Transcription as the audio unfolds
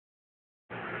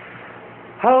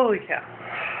Holy cow.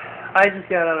 I just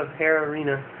got out of Hair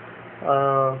Arena,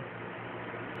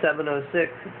 706.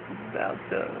 It's about,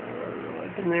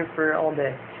 I've been there for all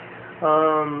day.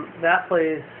 That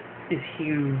place is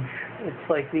huge. It's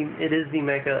like it is the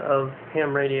mecca of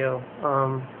ham radio.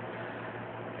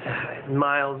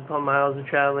 Miles upon miles of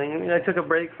traveling. I mean, I took a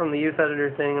break from the youth editor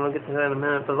thing, and I'll get to that in a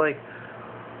minute, but like,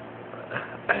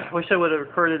 I wish I would have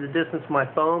recorded the distance with my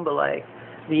phone, but like,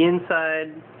 the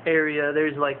inside area,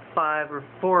 there's like 4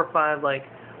 or 5 like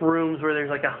rooms where there's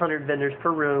like 100 vendors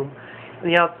per room.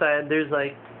 And the outside, there's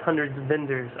like hundreds of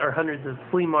vendors, or hundreds of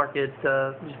flea market,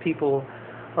 just people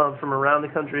from around the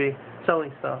country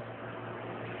selling stuff.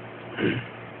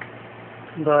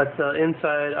 But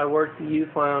inside, I worked the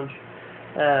youth lounge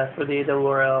for the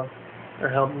ARRL, or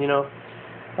help, you know.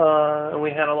 And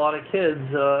we had a lot of kids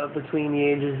between the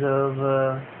ages of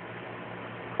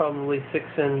probably 6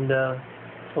 and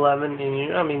 11.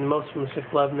 And I mean, most of them were 6,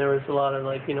 11. There was a lot of,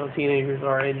 like, you know, teenagers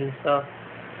our age and stuff,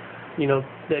 you know,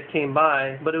 that came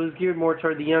by. But it was geared more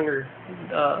toward the younger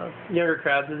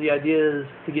crowd, because the idea is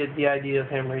to get the idea of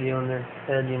ham radio in their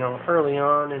head, you know, early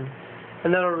on,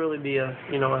 and that'll really be a,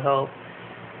 you know, a help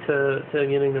to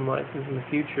getting them licensed in the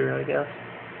future, I guess.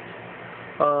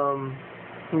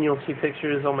 And you'll see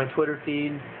pictures on my Twitter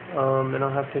feed, and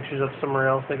I'll have pictures up somewhere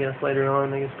else, I guess, later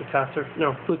on. I guess Picasso,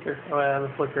 no, Flickr. Oh, I have a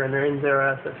Flickr, and they're in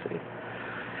Zero SFC.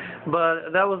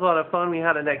 But that was a lot of fun. We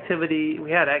had activities.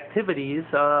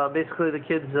 Basically, the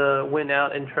kids went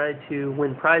out and tried to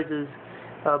win prizes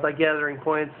by gathering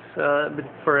points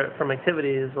from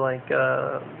activities like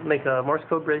make a Morse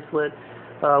code bracelet.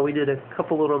 We did a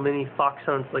couple little mini fox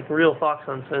hunts, like real fox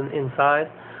hunts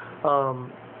inside.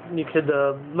 You could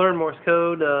learn Morse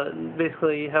code,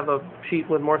 basically have a sheet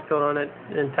with Morse code on it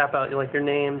and tap out like your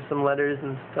name, some letters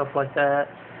and stuff like that.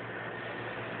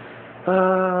 I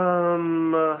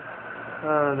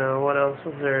don't know, what else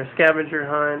was there? Scavenger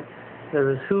hunt. There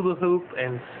was hula hoop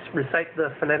and recite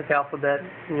the phonetic alphabet.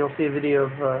 And you'll see a video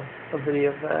of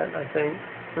that, I think.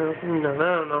 No,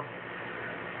 I don't know.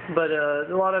 But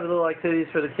a lot of little activities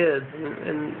for the kids,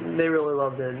 and they really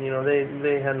loved it. You know,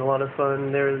 they had a lot of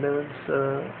fun. There was,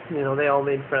 you know, they all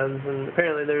made friends, and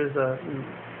apparently there's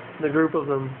the group of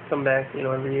them come back, you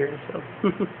know, every year. So,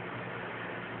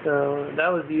 so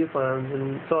that was the youth lounge,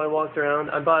 and so I walked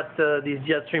around. I bought these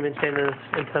Jetstream antenna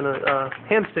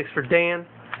ham sticks for Dan.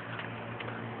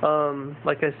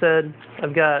 Like I said,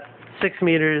 I've got 6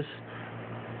 meters,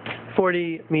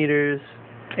 40 meters.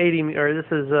 80, or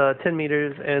this is 10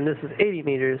 meters, and this is 80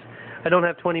 meters. I don't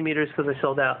have 20 meters because I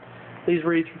sold out. These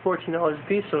were each for $14 a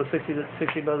piece, so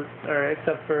 $60 bucks, or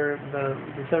except for the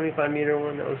 75 meter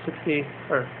one that was 60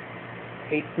 or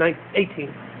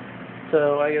 18.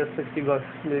 So I guess $60 bucks.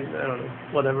 I don't know,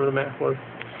 whatever the math was.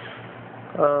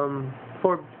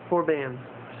 4 bands,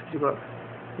 $60 bucks.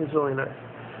 It's really nice.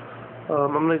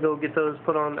 I'm gonna go get those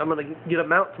put on. I'm gonna get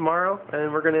them out tomorrow,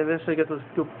 and we're gonna eventually get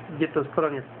those put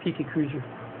on your PT Cruiser.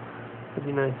 It'd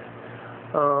be nice.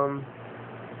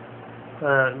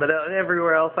 But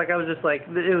everywhere else, like I was just like,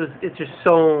 it's just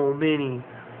so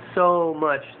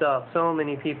much stuff, so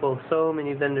many people, so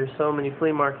many vendors, so many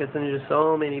flea markets, and just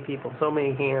so many people, so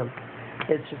many ham.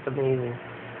 It's just amazing.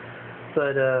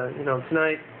 But you know,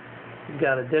 tonight I've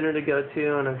got a dinner to go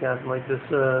to, and I've got like this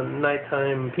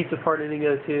nighttime pizza party to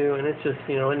go to, and it's just,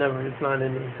 you know, it's not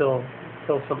ending until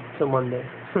Monday.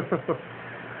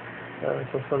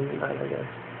 Until Sunday night, I guess.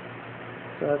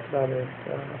 So that's about it.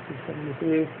 I'll see some of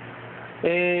you,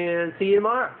 and see you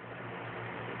tomorrow.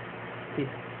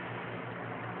 Peace.